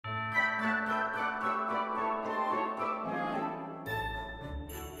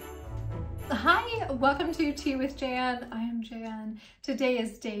Hi, welcome to Tea with Jann. I am Jann. Today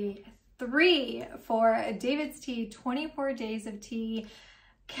is day 3 for David's Tea 24 Days of Tea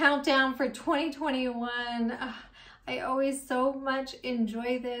countdown for 2021. I always so much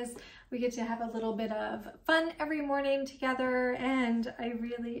enjoy this. We get to have a little bit of fun every morning together, and I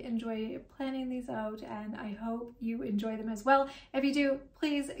really enjoy planning these out, and I hope you enjoy them as well. If you do,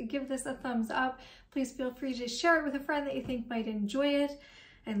 please give this a thumbs up. Please feel free to share it with a friend that you think might enjoy it.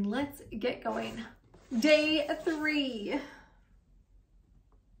 And let's get going. Day 3.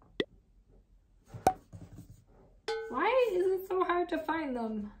 Why is it so hard to find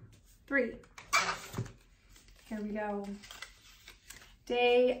them? 3. Here we go.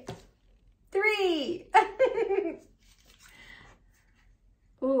 Day 3.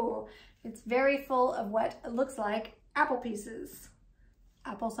 Ooh, it's very full of what looks like apple pieces.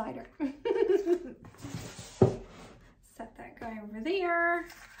 Apple cider. Set that guy over there.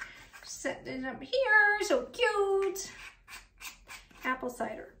 Set it up here. So cute. Apple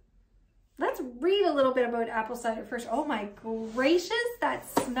cider. Let's read a little bit about apple cider first. Oh my gracious, that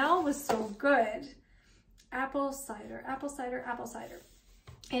smell was so good. Apple cider, apple cider, apple cider.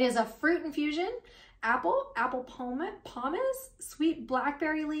 It is a fruit infusion. Apple pomace, sweet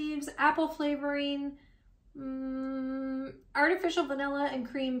blackberry leaves, apple flavoring, artificial vanilla and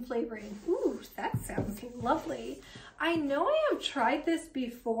cream flavoring. Ooh, that sounds lovely. I know I have tried this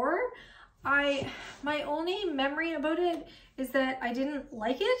before. My only memory about it is that I didn't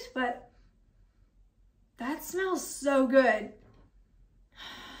like it, but that smells so good.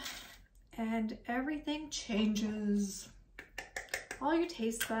 And everything changes. All your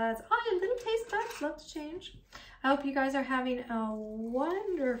taste buds, all your little taste buds love to change. I hope you guys are having a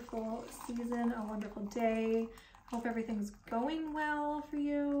wonderful season, a wonderful day. Hope everything's going well for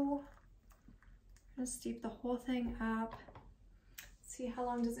you. I'm gonna steep the whole thing up. Let's see, how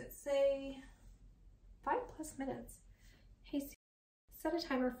long does it say? 5+ minutes. Hey, set a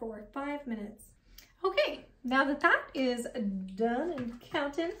timer for 5 minutes. Okay, now that that is done and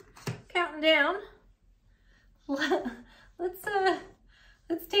counting down, let's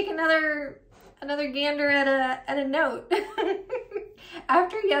take another gander at a note.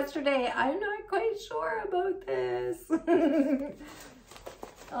 After yesterday, I'm not quite sure about this.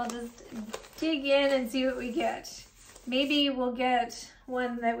 I'll just dig in and see what we get. Maybe we'll get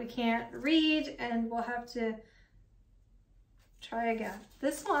one that we can't read and we'll have to try again.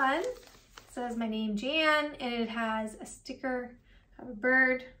 This one says my name, Jann, and it has a sticker of a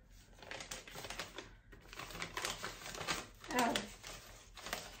bird. Oh,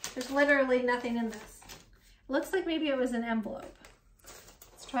 there's literally nothing in this. It looks like maybe it was an envelope.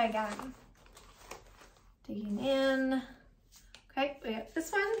 Let's try again. Digging in. Okay, we got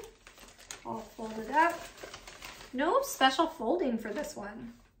this one all folded up. No special folding for this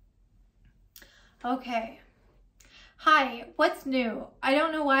one. Okay. Hi, what's new? I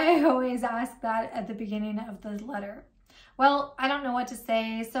don't know why I always ask that at the beginning of the letter. Well, I don't know what to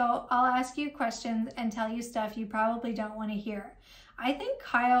say, so I'll ask you questions and tell you stuff you probably don't want to hear. I think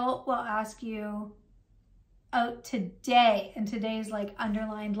Kyle will ask you out today, and today's like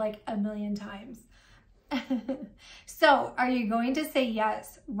underlined like a million times. So, are you going to say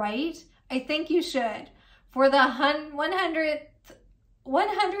yes, right? I think you should. For the 101th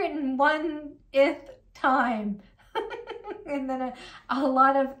time. And then a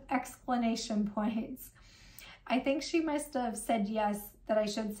lot of exclamation points. I think she must have said yes, that I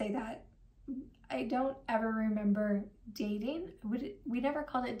should say that. I don't ever remember dating. We never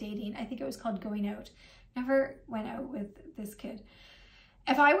called it dating. I think it was called going out. Never went out with this kid.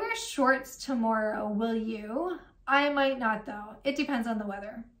 If I wear shorts tomorrow, will you? I might not though. It depends on the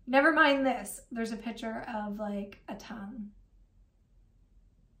weather. Never mind this. There's a picture of like a tongue.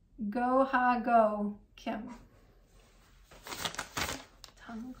 Go ha go, Kim.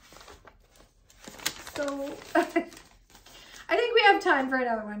 Tongue. So, I think we have time for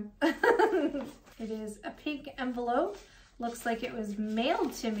another one. It is a pink envelope. Looks like it was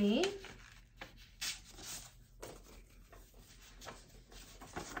mailed to me.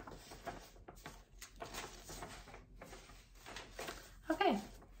 Okay.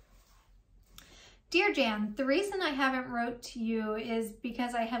 Dear Jann, the reason I haven't wrote to you is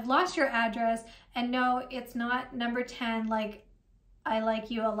because I have lost your address, and no, it's not number 10 like I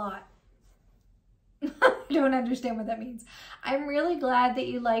like you a lot. I don't understand what that means. I'm really glad that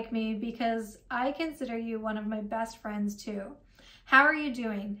you like me because I consider you one of my best friends too. How are you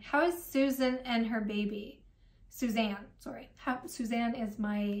doing? How is Susan and her baby? Suzanne, sorry. Suzanne is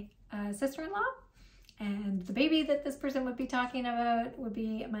my sister-in-law, and the baby that this person would be talking about would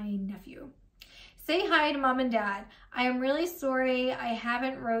be my nephew. Say hi to Mom and Dad. I am really sorry I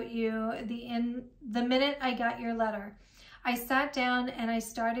haven't wrote you the minute I got your letter. I sat down and I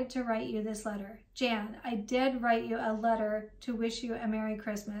started to write you this letter. Jann, I did write you a letter to wish you a Merry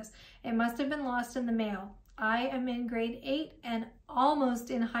Christmas. It must have been lost in the mail. I am in grade 8 and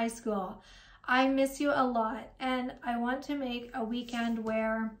almost in high school. I miss you a lot, and I want to make a weekend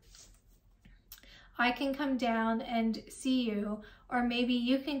where I can come down and see you, or maybe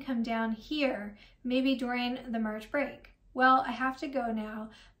you can come down here, maybe during the March break. Well, I have to go now,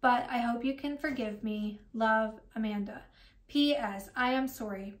 but I hope you can forgive me. Love, Amanda. P.S. I am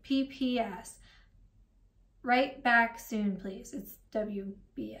sorry. P.P.S. Write back soon, please. It's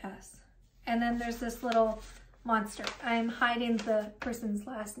W.B.S. And then there's this little monster. I'm hiding the person's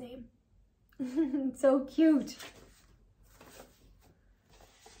last name. So cute.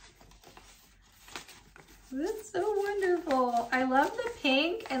 That's so wonderful. I love the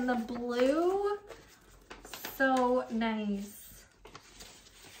pink and the blue. So nice.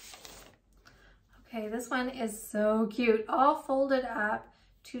 Okay, this one is so cute. All folded up.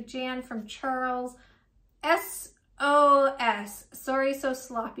 To Jann from Charles. SOS. Sorry, so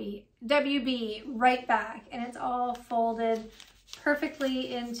sloppy. WB, right back. And it's all folded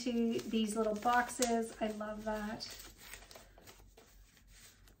perfectly into these little boxes. I love that.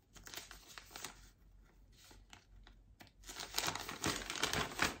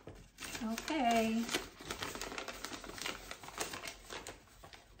 Okay.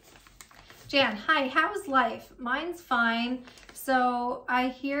 Jann, hi, how's life? Mine's fine. So I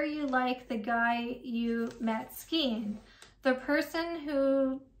hear you like the guy you met skiing. The person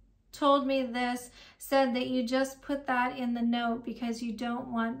who told me this said that you just put that in the note because you don't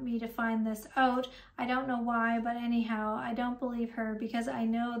want me to find this out. I don't know why, but anyhow, I don't believe her because I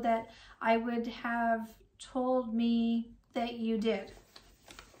know that I would have told me that you did.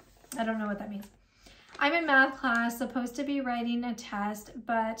 I don't know what that means. I'm in math class, supposed to be writing a test,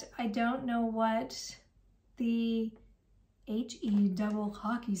 but I don't know what the HE double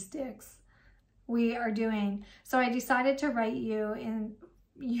hockey sticks we are doing. So I decided to write you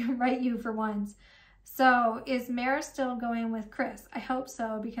for once. So is Mara still going with Chris? I hope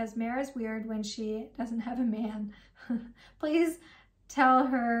so, because Mara's weird when she doesn't have a man. Please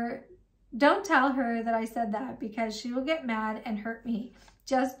don't tell her that I said that because she will get mad and hurt me.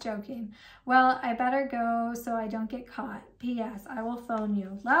 Just joking. Well, I better go so I don't get caught. P.S. I will phone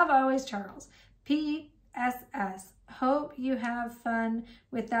you. Love always, Charles. P.S.S. Hope you have fun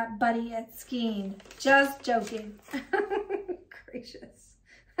with that buddy at skiing. Just joking. Gracious.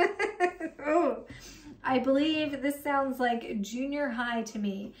 Oh, I believe this sounds like junior high to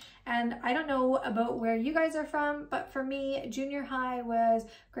me. And I don't know about where you guys are from, but for me, junior high was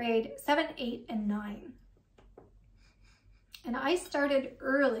grade 7, 8, and 9. And I started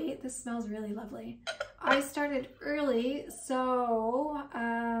early. This smells really lovely. I started early, so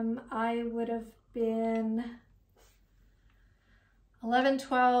I would have been 11,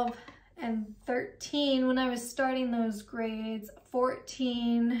 12, and 13 when I was starting those grades.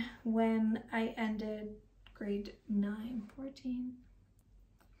 14 when I ended grade 9. 14,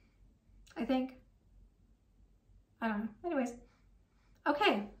 I think. I don't know. Anyways.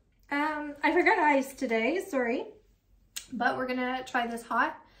 Okay. I forgot ice today. Sorry. But we're gonna try this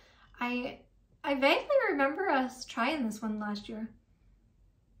hot. I vaguely remember us trying this one last year.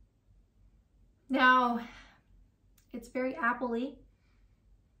 Now, it's very apple-y.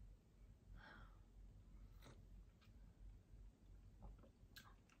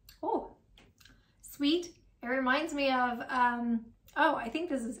 Oh, sweet. It reminds me of, oh, I think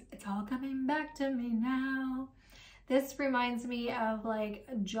this is It's All Coming Back to Me Now. This reminds me of like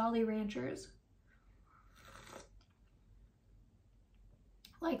Jolly Ranchers.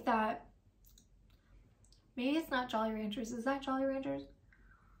 Like that. Maybe it's not Jolly Ranchers. Is that Jolly Ranchers?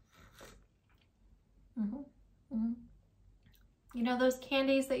 You know those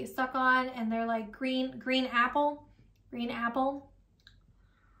candies that you suck on and they're like green apple? Green apple?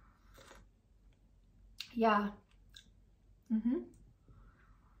 Yeah.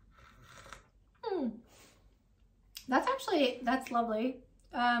 That's lovely.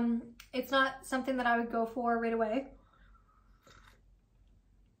 It's not something that I would go for right away.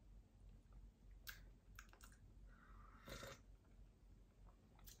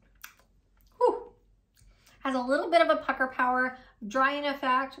 Has a little bit of a pucker power, drying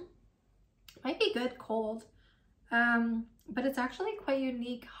effect. Might be good cold, but it's actually quite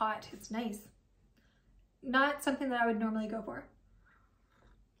unique hot. It's nice. Not something that I would normally go for.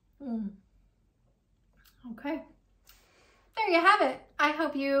 Okay. There you have it. I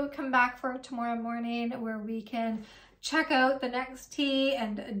hope you come back for tomorrow morning where we can check out the next tea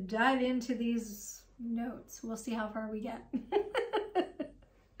and dive into these notes. We'll see how far we get.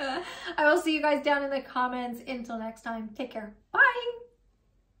 I will see you guys down in the comments. Until next time, take care. Bye.